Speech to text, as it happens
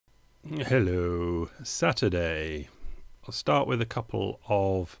Hello, Saturday. I'll start with a couple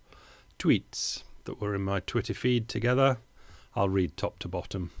of tweets that were in my Twitter feed together. I'll read top to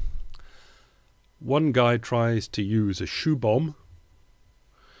bottom. One guy tries to use a shoe bomb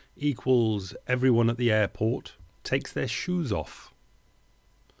equals everyone at the airport takes their shoes off.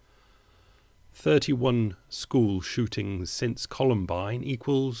 31 school shootings since Columbine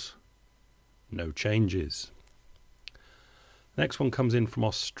equals no changes. Next one comes in from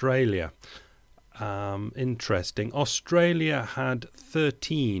Australia. Interesting. Australia had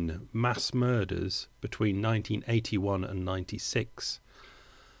 13 mass murders between 1981 and 96.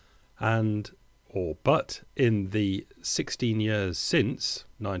 But in the 16 years since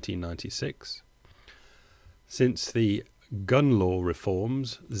 1996, since the gun law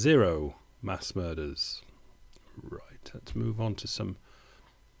reforms, 0 mass murders. Right, let's move on to some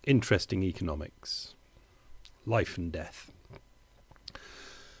interesting economics. Life and death.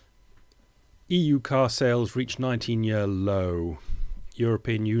 EU car sales reached 19-year low.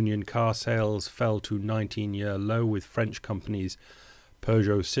 European Union car sales fell to 19-year low, with French companies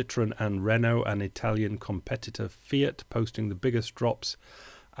Peugeot, Citroën and Renault and Italian competitor Fiat posting the biggest drops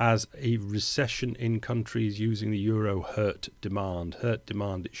as a recession in countries using the euro hurt demand. Hurt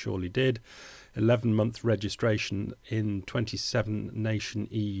demand it surely did. 11-month registration in 27-nation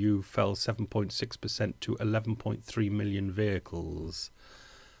EU fell 7.6% to 11.3 million vehicles.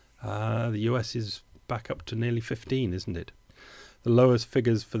 The US is back up to nearly 15, isn't it? The lowest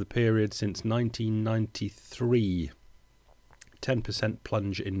figures for the period since 1993. 10%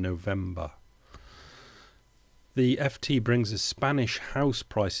 plunge in November. The FT brings us Spanish house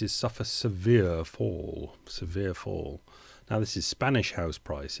prices suffer severe fall. Severe fall. Now this is Spanish house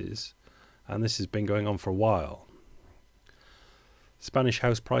prices, and this has been going on for a while. Spanish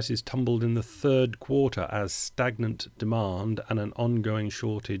house prices tumbled in the third quarter as stagnant demand and an ongoing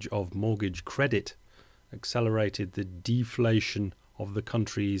shortage of mortgage credit accelerated the deflation of the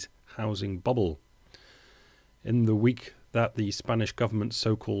country's housing bubble. In the week that the Spanish government's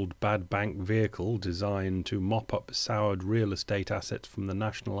so-called bad bank vehicle, designed to mop up soured real estate assets from the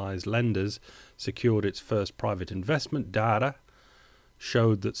nationalised lenders, secured its first private investment, data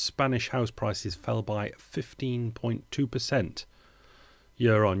showed that Spanish house prices fell by 15.2%.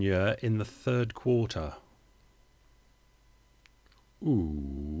 year on year in the third quarter.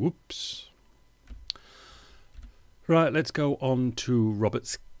 Oops. Right, let's go on to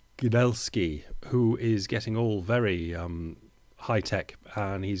Robert Skidelsky, who is getting all very high-tech,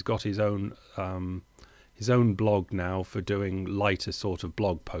 and he's got his own blog now for doing lighter sort of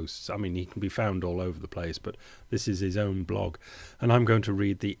blog posts. I mean, he can be found all over the place, but this is his own blog. And I'm going to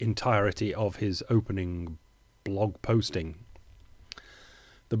read the entirety of his opening blog posting.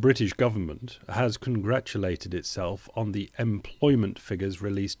 The British government has congratulated itself on the employment figures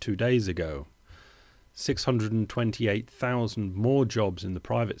released 2 days ago. 628,000 more jobs in the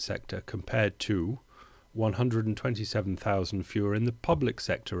private sector compared to 127,000 fewer in the public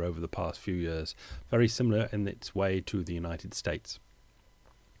sector over the past few years, very similar in its way to the United States.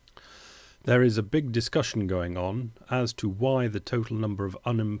 There is a big discussion going on as to why the total number of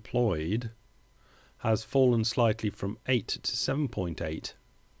unemployed has fallen slightly from 8 to 7.8.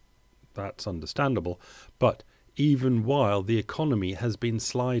 That's understandable, but even while the economy has been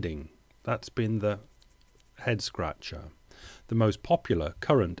sliding, that's been the head scratcher. The most popular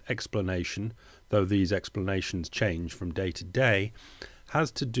current explanation, though these explanations change from day to day,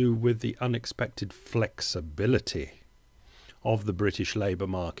 has to do with the unexpected flexibility of the British labour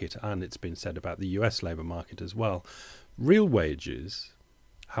market, and it's been said about the US labour market as well. Real wages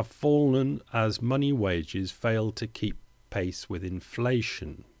have fallen as money wages fail to keep pace with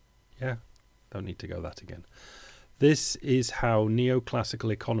inflation. Yeah, don't need to go that again. This is how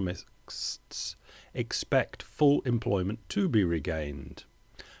neoclassical economists expect full employment to be regained.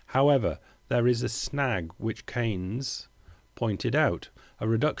 However, there is a snag which Keynes pointed out. A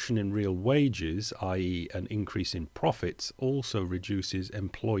reduction in real wages, i.e. an increase in profits, also reduces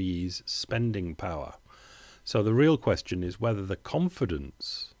employees' spending power. So the real question is whether the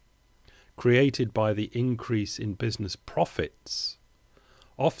confidence created by the increase in business profits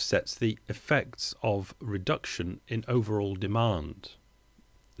offsets the effects of reduction in overall demand.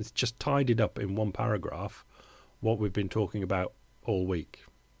 It's just tidied up in one paragraph what we've been talking about all week.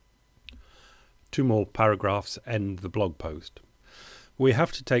 2 more paragraphs end the blog post. We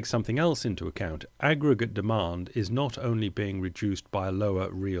have to take something else into account. Aggregate demand is not only being reduced by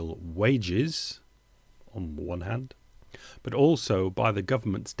lower real wages, on one hand, but also by the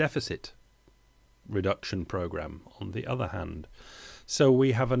government's deficit reduction program, on the other hand. So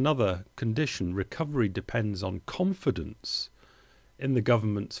we have another condition. Recovery depends on confidence in the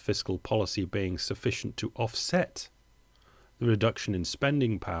government's fiscal policy being sufficient to offset the reduction in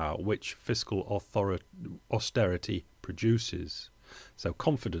spending power which fiscal austerity produces. So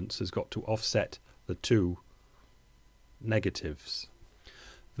confidence has got to offset the two negatives.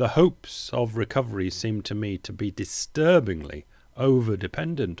 The hopes of recovery seem to me to be disturbingly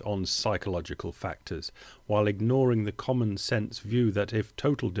over-dependent on psychological factors, while ignoring the common sense view that if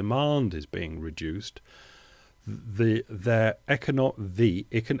total demand is being reduced, the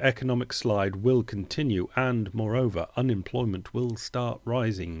economic slide will continue, and moreover unemployment will start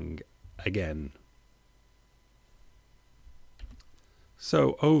rising again.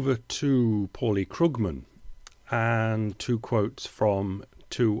 So over to Paulie Krugman and two quotes from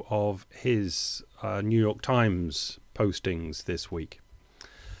two of his New York Times postings this week.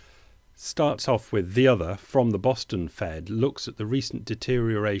 Starts off with the other from the Boston Fed, looks at the recent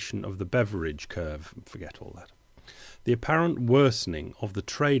deterioration of the Beveridge curve. Forget all that. The apparent worsening of the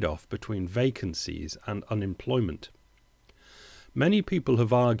trade-off between vacancies and unemployment. Many people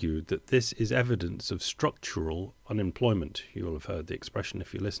have argued that this is evidence of structural unemployment. You will have heard the expression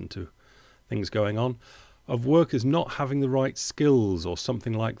if you listen to things going on, of workers not having the right skills or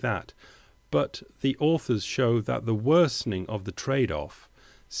something like that. But the authors show that the worsening of the trade-off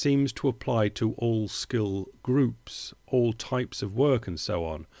seems to apply to all skill groups, all types of work and so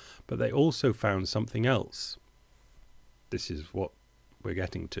on. But they also found something else. This is what we're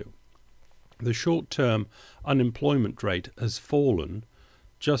getting to. The short-term unemployment rate has fallen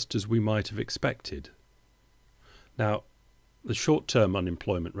just as we might have expected. Now, the short-term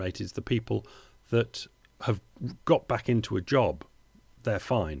unemployment rate is the people that have got back into a job. They're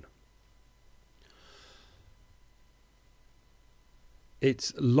fine.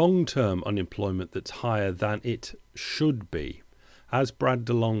 It's long-term unemployment that's higher than it should be. As Brad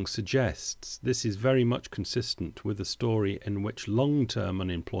DeLong suggests, this is very much consistent with a story in which long-term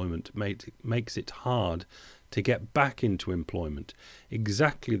unemployment makes it hard to get back into employment,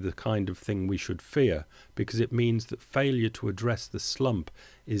 exactly the kind of thing we should fear, because it means that failure to address the slump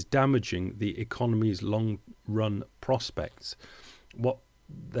is damaging the economy's long-run prospects. What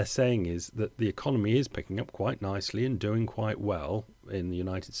they're saying is that the economy is picking up quite nicely and doing quite well in the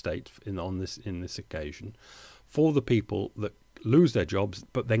United States in this occasion for the people that lose their jobs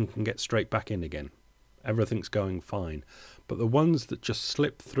but then can get straight back in again. Everything's going fine. But the ones that just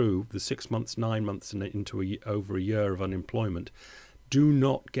slip through the 6 months, 9 months and into over a year of unemployment do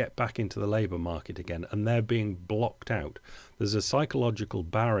not get back into the labour market again, and they're being blocked out. There's a psychological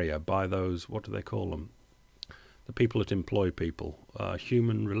barrier by those, what do they call them? The people that employ people,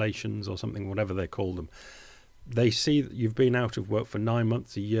 human relations or something, whatever they call them. They see that you've been out of work for 9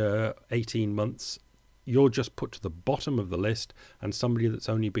 months, a year, 18 months. You're just put to the bottom of the list, and somebody that's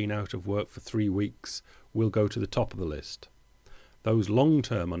only been out of work for 3 weeks will go to the top of the list. Those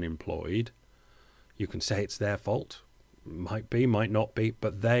long-term unemployed, you can say it's their fault. Might be, might not be,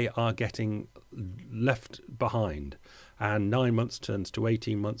 but they are getting left behind. And 9 months turns to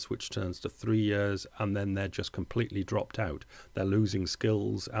 18 months, which turns to 3 years, and then they're just completely dropped out. They're losing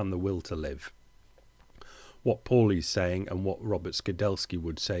skills and the will to live. What Paulie's saying and what Robert Skidelsky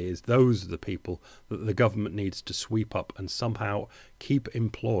would say is those are the people that the government needs to sweep up and somehow keep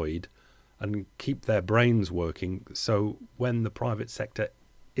employed and keep their brains working, so when the private sector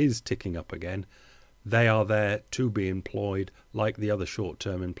is ticking up again, they are there to be employed like the other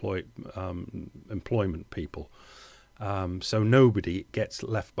short-term employment people. So nobody gets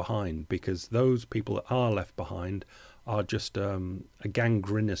left behind, because those people that are left behind are just a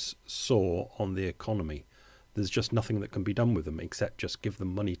gangrenous sore on the economy. There's just nothing that can be done with them except just give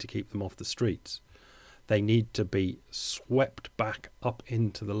them money to keep them off the streets. They need to be swept back up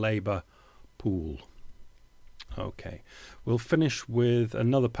into the labour pool. Okay, we'll finish with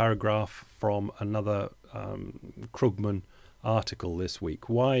another paragraph from another Krugman article this week.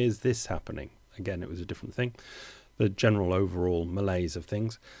 Why is this happening? Again, it was a different thing. The general overall malaise of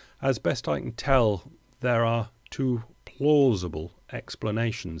things. As best I can tell, there are two plausible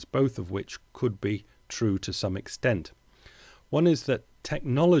explanations, both of which could be true to some extent. One is that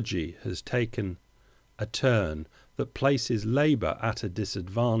technology has taken a turn that places labour at a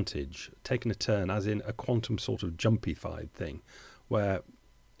disadvantage, taken a turn as in a quantum sort of jumpified thing, where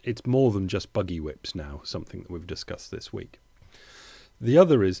it's more than just buggy whips now, something that we've discussed this week. The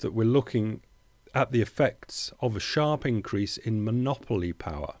other is that we're looking at the effects of a sharp increase in monopoly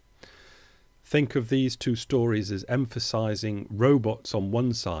power. Think of these two stories as emphasising robots on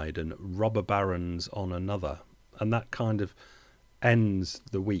one side and robber barons on another, and that kind of ends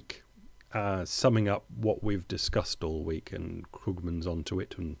the week, summing up what we've discussed all week, and Krugman's onto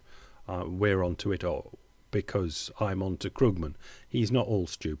it and we're onto it, or because I'm on to Krugman. He's not all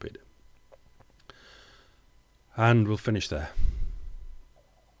stupid. And we'll finish there.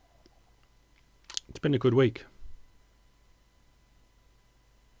 It's been a good week.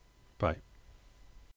 Bye.